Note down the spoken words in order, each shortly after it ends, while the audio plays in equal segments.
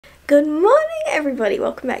Good morning everybody,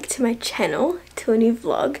 welcome back to my channel, to a new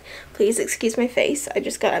vlog. Please excuse my face, I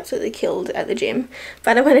just got absolutely killed at the gym.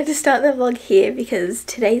 But I wanted to start the vlog here because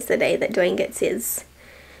today's the day that Dwayne gets his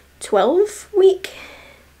 12-week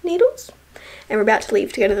needles. And we're about to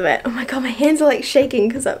leave to go to the vet. Oh my god, my hands are like shaking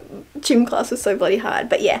because that gym class was so bloody hard.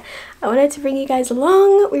 But yeah, I wanted to bring you guys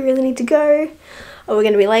along. We really need to go, or we're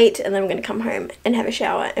going to be late, and then we're going to come home and have a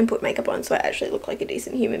shower and put makeup on so I actually look like a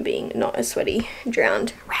decent human being, not a sweaty,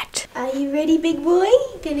 drowned rat. Are you ready, big boy?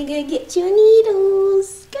 Gonna go get your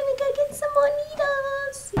needles. Gonna go get some more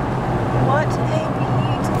needles. What a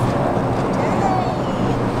beautiful day.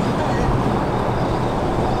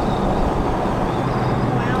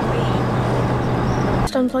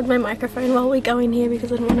 Just unplugged my microphone while we go in here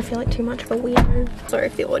because I don't want to feel like too much of a weirdo. Sorry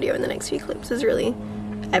if the audio in the next few clips is really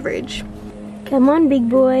average. Come on, big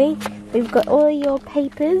boy. We've got all your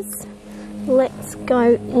papers. Let's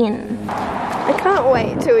go in. I can't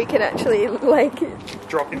wait till we can actually, like,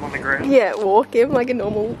 drop him on the ground. Yeah, walk him like a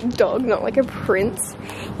normal dog, not like a prince.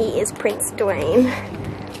 He is Prince Dwayne.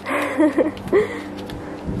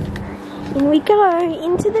 In we go,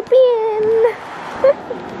 into the bin.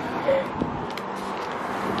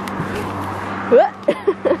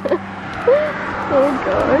 Oh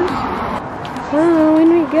gosh. Oh, in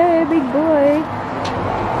we go, big boy.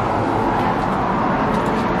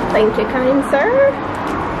 Thank you, kind sir.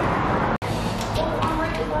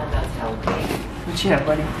 What you have,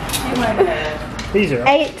 buddy? These are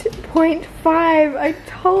 8.5. I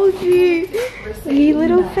told you. You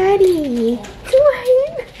little fatty.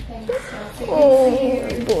 Dwayne. Oh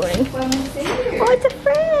boy. Oh, it's a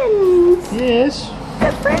friend. yes. It's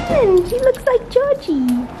a friend. She looks like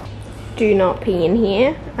Georgie. Do not pee in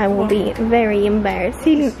here. I will be very embarrassed.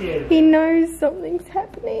 He knows something's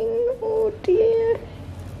happening. Oh dear.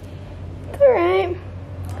 It's alright.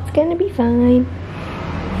 It's gonna be fine.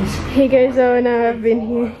 He goes, oh no, I've been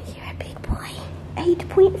here. You're a big boy.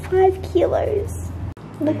 8.5 kilos.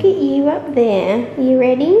 Look at you up there. You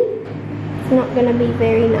ready? It's not gonna be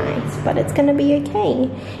very nice, but it's gonna be okay.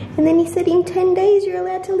 And then he said in 10 days you're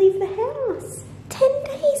allowed to leave the house. 10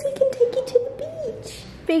 days we can take you to the beach.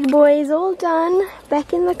 Big boy is all done,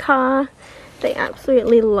 back in the car. They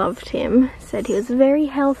absolutely loved him, said he was very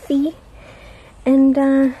healthy, and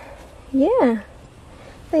yeah,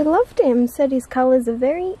 they loved him, said his colours are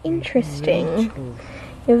very interesting.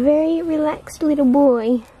 You're a very relaxed little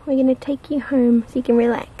boy. We're gonna take you home so you can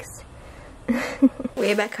relax.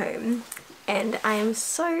 We're back home, and I am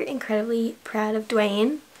so incredibly proud of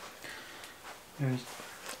Dwayne.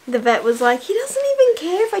 The vet was like, he doesn't even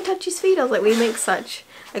care if I touch his feet. I was like, we make such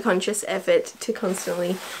a conscious effort to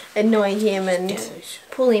constantly annoy him and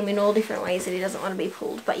pull him in all different ways that he doesn't want to be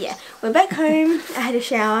pulled. But yeah, we're back home. I had a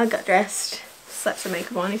shower, got dressed, slapped some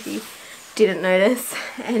makeup on if you didn't notice,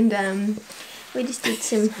 and we just did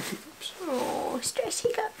some stress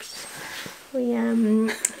hiccups. We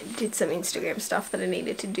did some Instagram stuff that I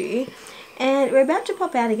needed to do. And we're about to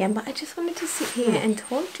pop out again, but I just wanted to sit here and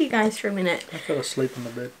talk to you guys for a minute. I fell asleep on the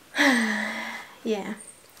bed. Yeah.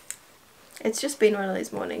 It's just been one of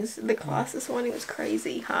those mornings. The class this morning was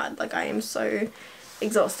crazy hard. Like, I am so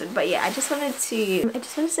exhausted. But yeah, I just want to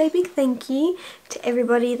say a big thank you to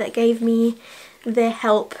everybody that gave me their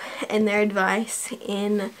help and their advice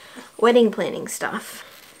in wedding planning stuff.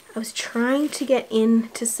 I was trying to get in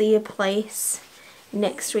to see a place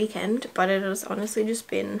next weekend, but it has honestly just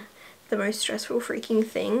been the most stressful freaking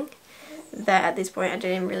thing that at this point I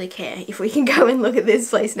don't even really care if we can go and look at this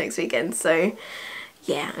place next weekend. So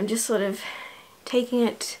yeah, I'm just sort of taking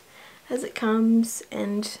it as it comes,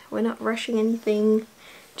 and we're not rushing anything,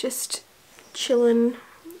 just chilling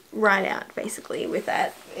right out basically with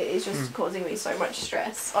that. It is just causing me so much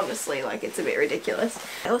stress, honestly, like it's a bit ridiculous.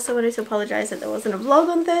 I also wanted to apologise that there wasn't a vlog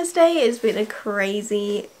on Thursday. It's been a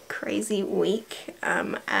crazy week.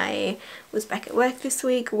 I was back at work this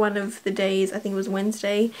week. One of the days, I think it was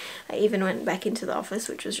Wednesday, I even went back into the office,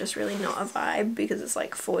 which was just really not a vibe because it's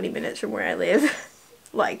like 40 minutes from where I live.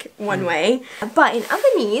 Like one way. But in other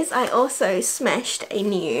news, I also smashed a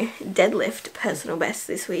new deadlift personal best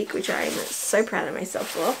this week, which I'm so proud of myself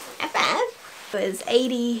for. It was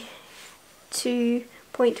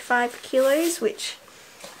 82.5 kilos, which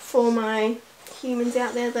for my humans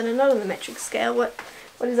out there that are not on the metric scale, what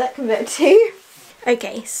does that convert to?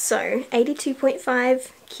 Okay, so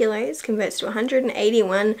 82.5 kilos converts to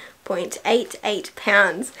 181.88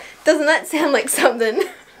 pounds. Doesn't that sound like something?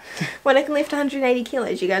 When I can lift 180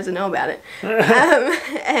 kilos, you guys will know about it.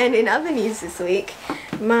 And in other news this week,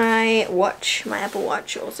 My watch, my Apple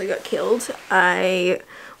Watch, also got killed. I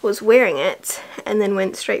was wearing it and then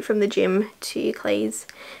went straight from the gym to Clay's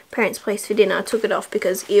parents' place for dinner. Took it off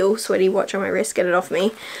because ew, sweaty watch on my wrist, get it off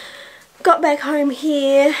me. Got back home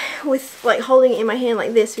here with like holding it in my hand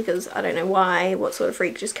like this because I don't know why, what sort of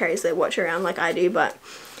freak just carries their watch around like I do, but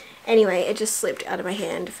anyway, it just slipped out of my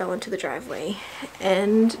hand, fell into the driveway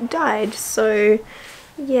and died. So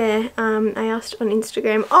yeah, I asked on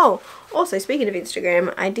Instagram. Oh, also speaking of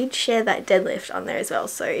Instagram, I did share that deadlift on there as well,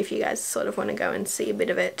 so if you guys sort of want to go and see a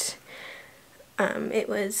bit of it, it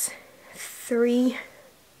was three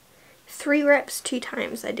reps 2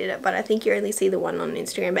 times I did it, but I think you only see the one on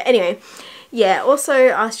Instagram. But anyway, yeah, also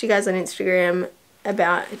asked you guys on Instagram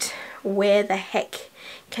about where the heck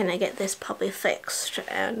can I get this puppy fixed,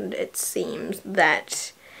 and it seems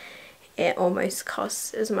that it almost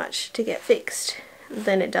costs as much to get fixed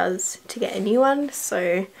than it does to get a new one.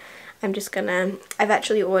 So I'm just gonna, I've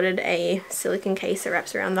actually ordered a silicone case that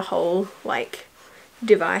wraps around the whole like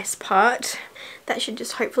device part. That should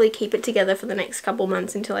just hopefully keep it together for the next couple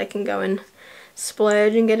months until I can go and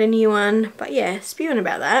splurge and get a new one. But yeah, spewing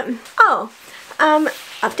about that. Oh,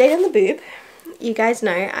 update on the boob. You guys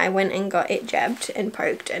know I went and got it jabbed and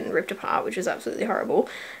poked and ripped apart, which was absolutely horrible.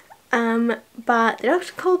 But the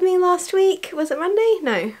doctor called me last week. Was it Monday?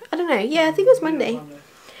 No, I don't know. Yeah, I think it was Monday.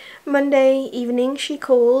 Monday evening she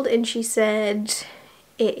called and she said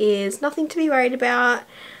it is nothing to be worried about.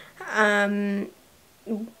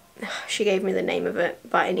 She gave me the name of it,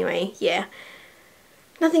 but anyway, yeah,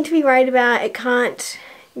 nothing to be worried about. It can't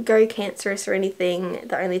go cancerous or anything.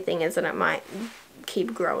 The only thing is that it might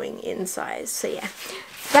keep growing in size. So yeah,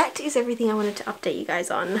 that is everything I wanted to update you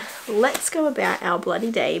guys on. Let's go about our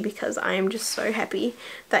bloody day because I am just so happy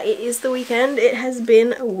that it is the weekend. It has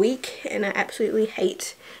been a week and I absolutely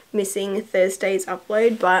hate missing Thursday's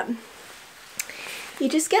upload, but you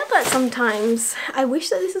just get that sometimes. I wish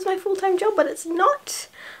that this is my full-time job, but it's not.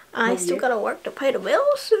 I still gotta work to pay the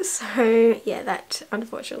bills, so yeah, that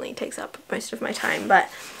unfortunately takes up most of my time. But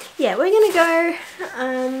yeah, we're gonna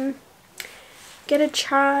go get a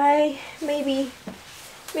chai, maybe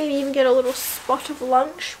even get a little spot of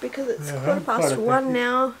lunch because it's 1:15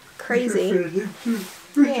 now. Crazy.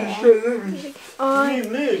 Yeah. Oh,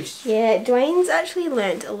 yeah, Dwayne's actually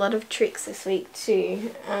learnt a lot of tricks this week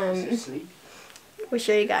too. We'll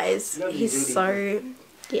show you guys. He's so,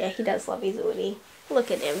 yeah, he does love his Woody. Look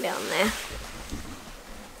at him down there.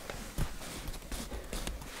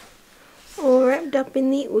 All wrapped up in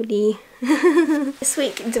the Woody. This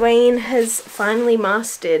week Dwayne has finally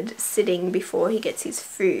mastered sitting before he gets his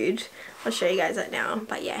food. I'll show you guys that now.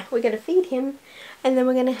 But yeah, we're going to feed him and then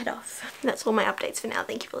we're going to head off. That's all my updates for now.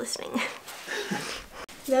 Thank you for listening.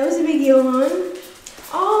 That was a big yawn.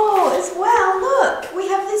 Oh, as well, look, we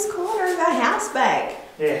have this corner of our house back.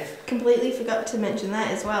 Yeah. Completely forgot to mention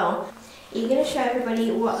that as well. Are you going to show everybody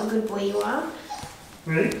what a good boy you are?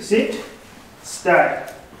 Ready? Sit. Stay.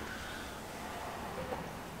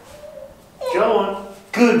 Go on.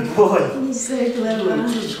 Good boy. He's so clever.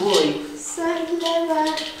 Good boy. So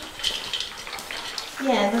clever.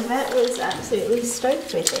 Yeah, the vet was absolutely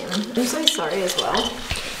stoked with him. I'm so sorry as well.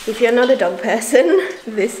 If you're not a dog person,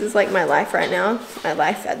 this is like my life right now. My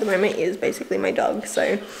life at the moment is basically my dog,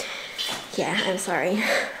 so yeah, I'm sorry.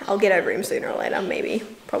 I'll get over him sooner or later, maybe.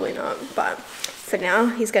 Probably not, but for now,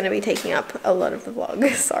 he's going to be taking up a lot of the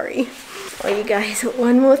vlog. Sorry. Oh, you guys,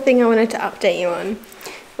 one more thing I wanted to update you on,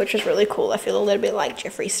 which was really cool. I feel a little bit like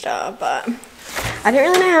Jeffree Star, but I don't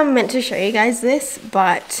really know how I'm meant to show you guys this,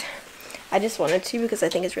 but I just wanted to because I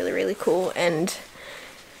think it's really, really cool. And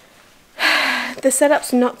the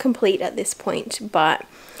setup's not complete at this point, but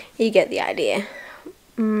you get the idea.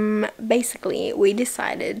 Basically, we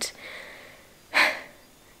decided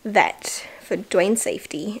that for Dwayne's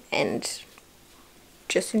safety and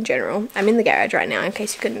just in general, I'm in the garage right now in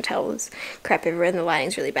case you couldn't tell, there's crap everywhere and the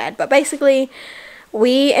lighting's really bad, but basically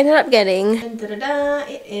we ended up getting,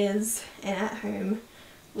 it is an at-home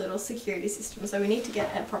little security system. So we need to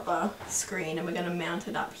get a proper screen and we're going to mount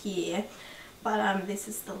it up here, but this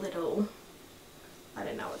is the little, I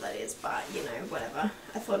don't know what that is, but you know, whatever.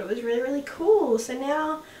 I thought it was really, really cool. So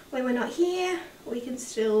now when we're not here, we can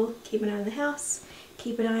still keep an eye on the house,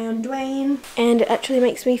 keep an eye on Dwayne, and it actually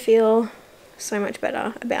makes me feel so much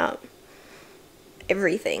better about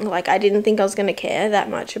everything. Like, I didn't think I was going to care that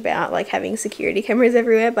much about like having security cameras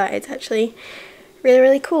everywhere, but it's actually really,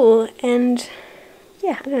 really cool. And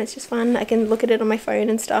yeah, I don't know, it's just fun. I can look at it on my phone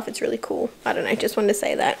and stuff. It's really cool. I don't know, just wanted to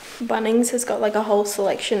say that. Bunnings has got like a whole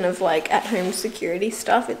selection of like at-home security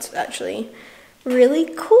stuff. It's actually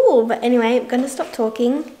really cool. But anyway, I'm gonna stop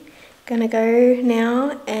talking. Gonna go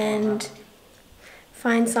now and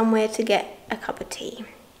find somewhere to get a cup of tea.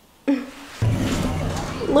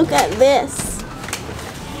 Look at this.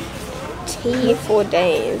 Tea for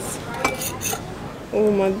days.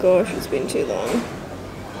 Oh my gosh, it's been too long.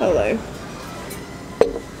 Hello.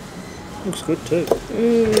 Looks good too.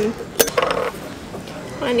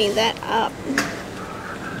 I need that up.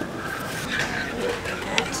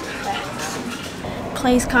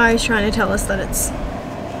 Clay's car is trying to tell us that it's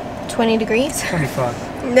 20 degrees. 25.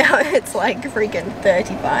 No, it's like freaking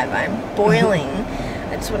 35. I'm boiling.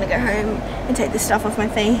 I just want to go home and take this stuff off my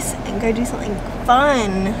face and go do something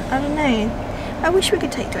fun. I don't know. I wish we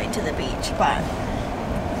could take Dwayne to the beach, but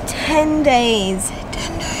 10 days.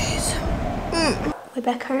 10 days. We're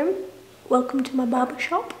back home. Welcome to my barber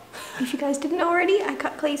shop. If you guys didn't already, I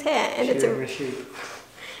cut Clay's hair and it's a sheep.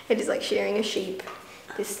 It is like shearing a sheep.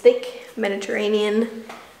 This thick Mediterranean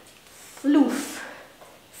floof.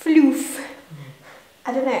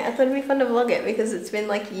 I don't know, I thought it'd be fun to vlog it because it's been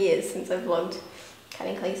like years since I've vlogged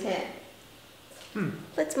cutting Clay's hair.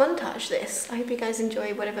 Let's montage this. I hope you guys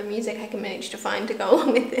enjoy whatever music I can manage to find to go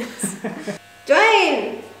along with this.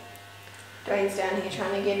 Dwayne! Dwayne's down here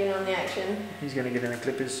trying to get in on the action. He's going to get in the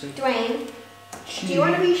clippers soon. Dwayne, do you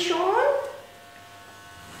want to be Sean?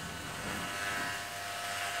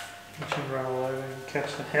 You should run all over and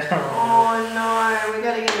catch the hair. Oh no, we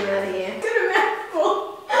gotta get him out of here. Get him out full.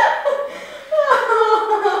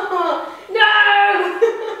 No!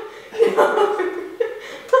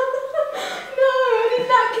 No, I did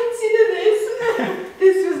not consider this.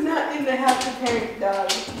 This was not in the How to Parent Dog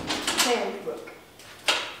handbook.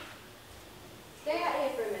 Stay out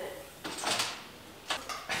here for a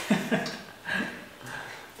minute.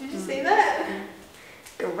 Did you see that?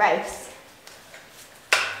 Gross.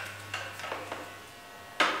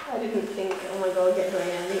 I didn't think, oh my god, get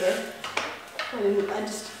Dwayne out of here. I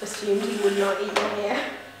just assumed he would not eat my hair.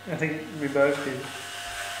 I think we both did.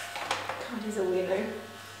 God, he's a weirdo.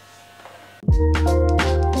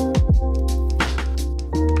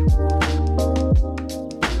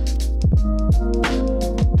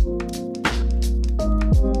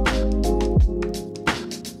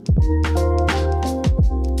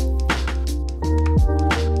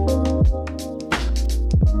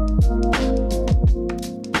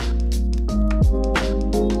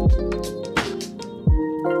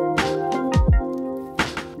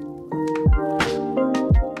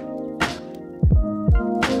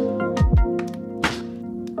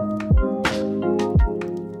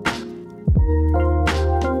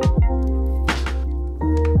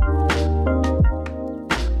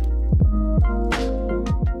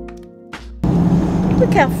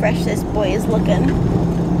 Look how fresh this boy is looking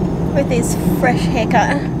with his fresh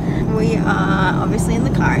haircut. We are obviously in the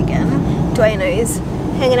car again. Dwayne is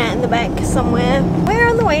hanging out in the back somewhere. We're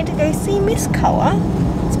on the way to go see Miss Koa.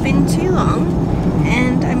 It's been too long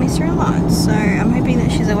and I miss her a lot, so I'm hoping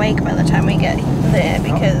that she's awake by the time we get there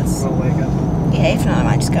because We'll wake up. yeah, if not I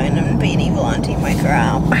might just go in and be an evil auntie and wake her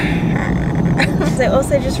up. So I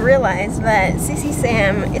also just realised that Sissy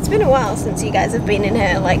Sam, it's been a while since you guys have been in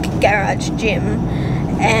her like garage gym,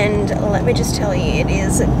 and let me just tell you, it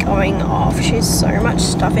is going off. She's so much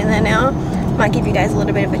stuff in there now. Might give you guys a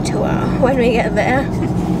little bit of a tour when we get there.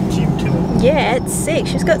 Gym tour. Yeah, it's sick.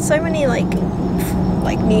 She's got so many like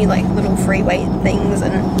new like little free weight things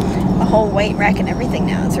and a whole weight rack and everything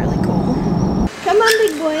now. It's really cool. Come on,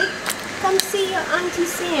 big boy. Come see your Auntie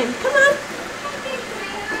Sam. Come on.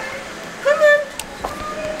 Come on.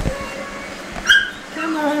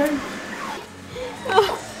 Come on.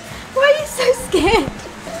 Oh, why are you so scared?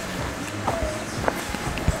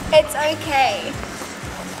 It's okay.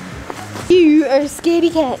 You are a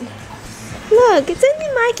scaredy cat. Look, it's only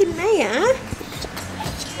Mike and Maya.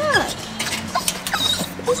 Look.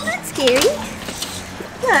 Isn't that scary?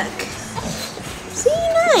 Look. See,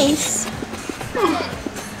 nice. Oh.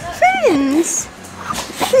 Friends.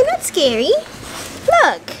 They're not scary.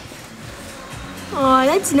 Look. Oh,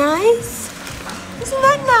 that's nice. Isn't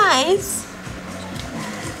that nice?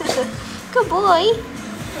 Good boy.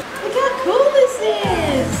 Look how cool this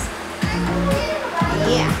is.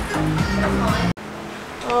 Yeah.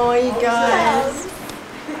 Oh, you guys.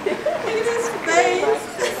 Look at his face.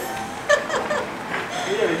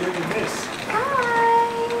 Yeah, we're doing this. Hi.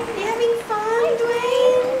 You having fun,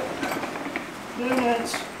 Dwayne?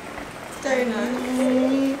 Donuts.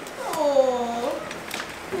 Donuts. Oh.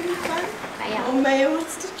 Having fun? Oh, Maya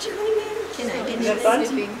wants to join in. Can I get in? Is that fun?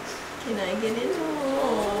 Can I get in?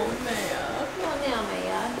 Oh, Maya. Come on now,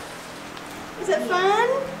 Maya. Is that fun?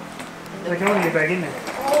 I can only get back in there.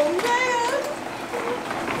 Oh, Maya.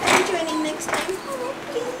 Are you joining next time? Oh,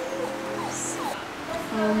 please.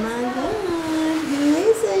 Oh my god. Who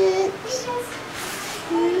is it?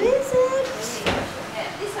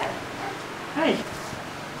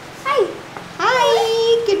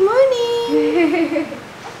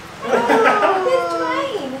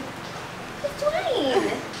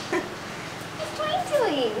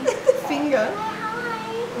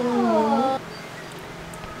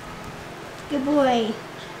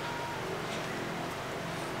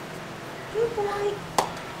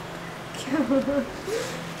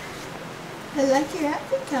 I like your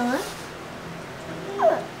outfit, Colour.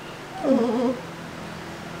 Oh.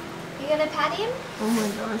 You gonna pat him? Oh my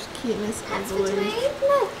gosh, cuteness Pat the balloon. twin?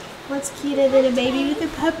 Look. What's cuter than a baby with a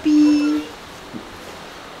puppy?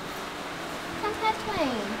 Come pat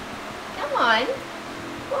twin. Come on.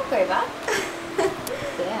 Walk over.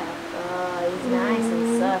 Yeah. Oh, he's nice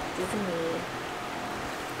and soft, isn't he?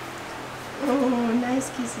 Oh, nice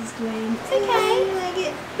kisses, Dwayne. It's okay. You like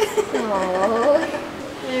it? Oh.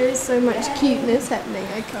 There is so much cuteness happening,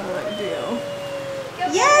 I can't deal. Go,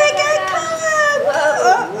 Yeah, go Colour!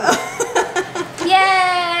 Whoa.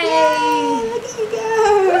 Yay! Yay! Look at you go!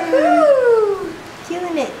 Woohoo!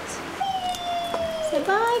 Killing it. Say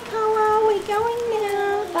bye, Colour. We're going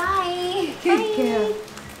now. Bye. Bye.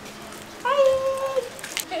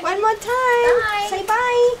 Bye. One more time. Bye. Say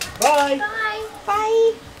bye. Bye. Bye.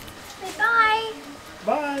 Bye. Say bye.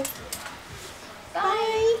 Bye.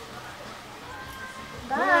 Bye.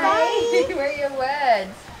 Bye. Bye. Where are your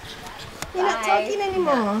words? You're not Bye. talking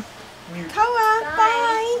anymore. Mute. Colour.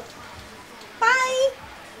 Bye. Bye.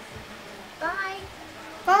 Bye.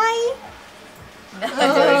 Bye.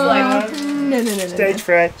 No, No. Stage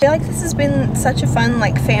fright. I feel like this has been such a fun,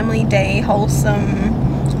 like, family day, wholesome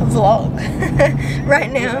vlog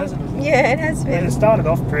right now. hasn't it? Yeah, it has And been. it started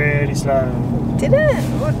off pretty slow. Did it?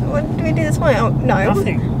 What did we do this morning? Oh, no.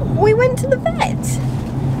 Nothing. We went to the vet.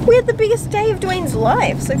 We had the biggest day of Dwayne's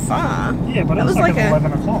life so far. Yeah, but it That was was like like at a-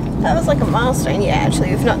 11 o'clock. That was like a milestone. Yeah, actually,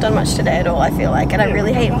 we've not done much today at all, I feel like. And I Yeah,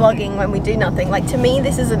 really we've hate done vlogging when we do nothing. Like, to me,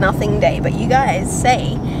 this is a nothing day. But you guys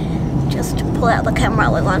say, just pull out the camera,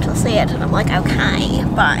 we want to see it. And I'm like, okay.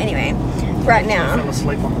 But anyway, right I now... fell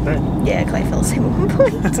asleep on the bed. Yeah, Clay fell asleep at one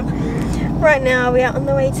point. Right now, we're out on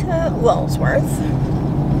the way to Wellsworth.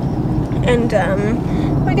 And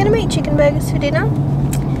we're going to make chicken burgers for dinner.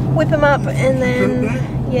 Whip them up and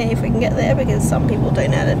then... Yeah, if we can get there, because some people don't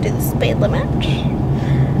know how to do the speed limit.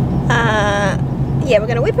 Yeah, we're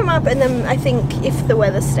going to whip them up, and then I think if the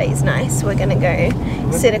weather stays nice, we're going to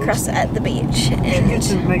go sit across at the beach You should get and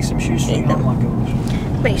to make some shoestring. eat them. Oh my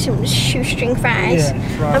gosh. make some shoestring fries. Yeah,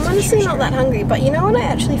 fries I'm and honestly not that hungry, but you know what I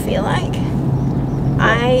actually feel like?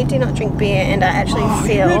 I do not drink beer, and I actually You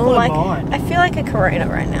read feel my like mind. I feel like a Corona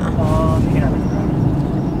right now. Oh, you can have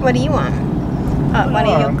it. What do you want? One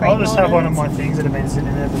of your Great I'll just have one of Northerns? my things that have been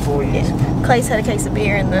sitting there for 4 years. Yeah. Clay's had a case of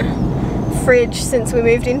beer in the fridge since we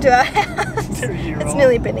moved into our house. They're a year It's old.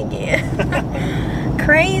 nearly been a year.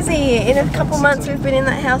 Crazy. In a couple months we've been in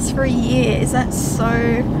that house for a year. Is that so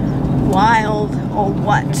wild or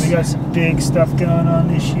what? We got some big stuff going on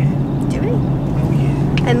this year. Do we? Oh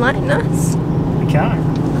yeah. Enlighten us. We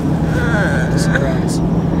can't. Surprise.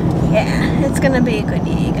 Yeah, it's gonna be a good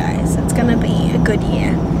year, you guys. It's gonna be a good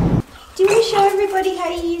year. Do you want to show everybody how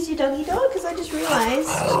you use your doggy dog? Because I just realised.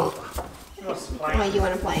 Oh, you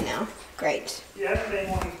want to play now? Great. You haven't been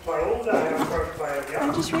wanting to play all day. I'm trying to play again.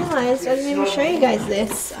 I just realised I didn't even show you guys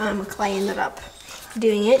this. Clay ended up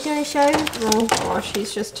doing it. Do you want to show? Oh gosh,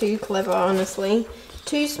 he's just too clever, honestly.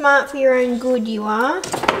 Too smart for your own good, you are.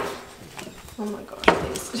 Oh my gosh,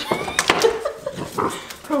 please.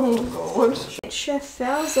 Oh god. Chef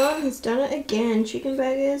Falzon has done it again. Chicken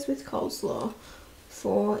burgers with coleslaw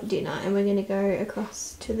for dinner. And we're going to go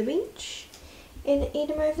across to the beach and eat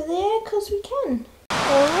them over there because we can.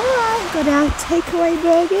 Alright, got our takeaway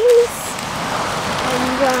burgers.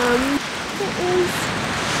 And it is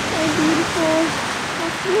a beautiful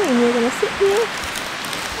afternoon. We're going to sit here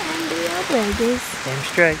and do our burgers. Damn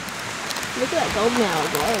straight. Look at that golden hour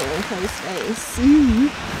glow on Clay's face.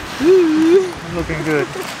 I'm looking good.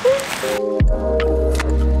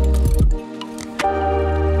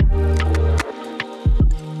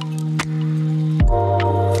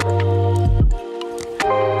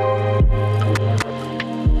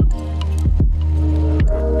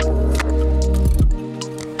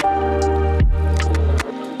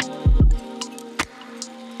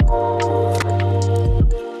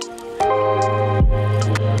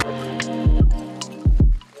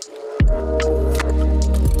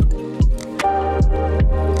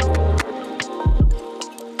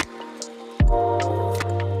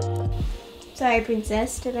 Sorry,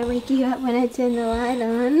 princess. Did I wake you up when I turned the light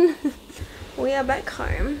on? We are back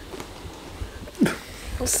home.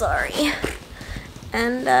 I'm sorry.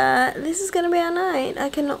 And this is going to be our night. I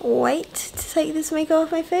cannot wait to take this makeup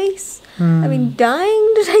off my face. I've been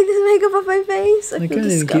dying to take this makeup off my face. I feel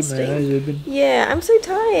disgusting. open. Yeah, I'm so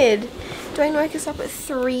tired. Dwayne woke us up at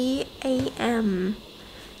 3 a.m.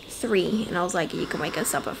 3. And I was like, you can wake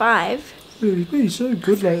us up at 5. He's been so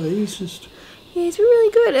good lately. He's just. Yeah, he's been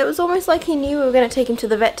really good. It was almost like he knew we were going to take him to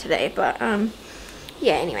the vet today, but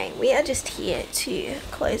yeah, anyway, we are just here to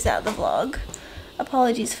close out the vlog.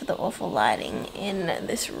 Apologies for the awful lighting in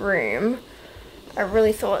this room. I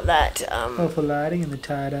really thought that Awful lighting and the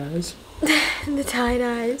tired eyes. and the tired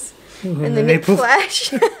eyes Oh, and the nip flash.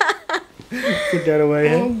 Put that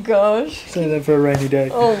away. Oh gosh. Save that for a rainy day.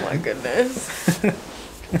 Oh my goodness.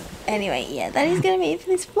 Anyway, yeah, that is gonna be it for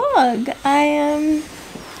this vlog. I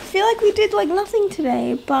feel like we did like nothing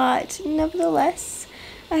today, but nevertheless,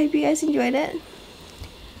 I hope you guys enjoyed it.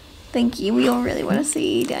 Thank you. We all really want to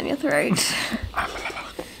see down your throat.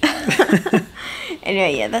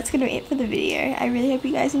 Anyway, yeah, that's gonna be it for the video. I really hope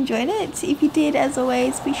you guys enjoyed it. If you did, as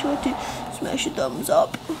always, be sure to smash a thumbs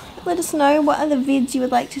up. Let us know what other vids you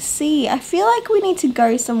would like to see. I feel like we need to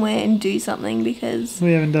go somewhere and do something because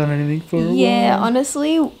We haven't done anything for a while. yeah,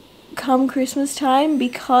 honestly, come Christmas time,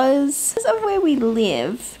 because of where we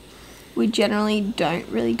live, we generally don't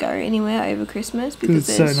really go anywhere over Christmas because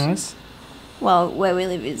Because it's so nice. well, where we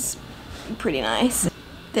live is pretty nice.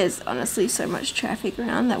 There's honestly so much traffic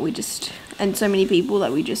around that we just, and so many people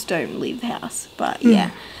that we just don't leave the house. But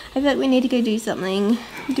yeah, I feel like we need to go do something,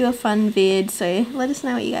 do a fun vid. So let us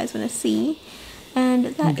know what you guys want to see. And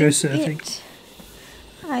that Go is surfing. it.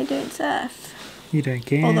 I don't surf, You don't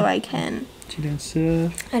camp. although I can. You don't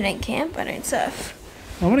surf. I don't camp, I don't surf.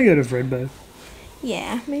 I want to go to Fredbo.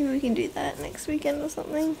 Yeah, maybe we can do that next weekend or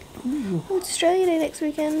something. Oh, it's Australia Day next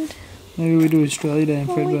weekend. Maybe we do Australia Day in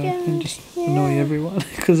One Fredbo weekend, and just yeah. annoy everyone.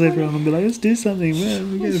 Because everyone will be like, let's do something,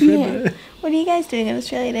 man. We go to Yeah. Fredbo. What are you guys doing on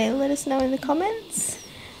Australia Day? Let us know in the comments.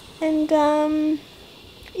 And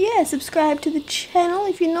yeah, subscribe to the channel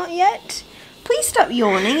if you're not yet. Please stop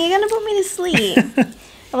yawning. You're gonna put me to sleep.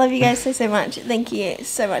 I love you guys so much. Thank you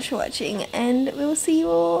so much for watching, and we will see you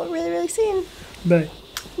all really soon. Bye.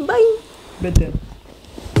 Bye. Bedtime.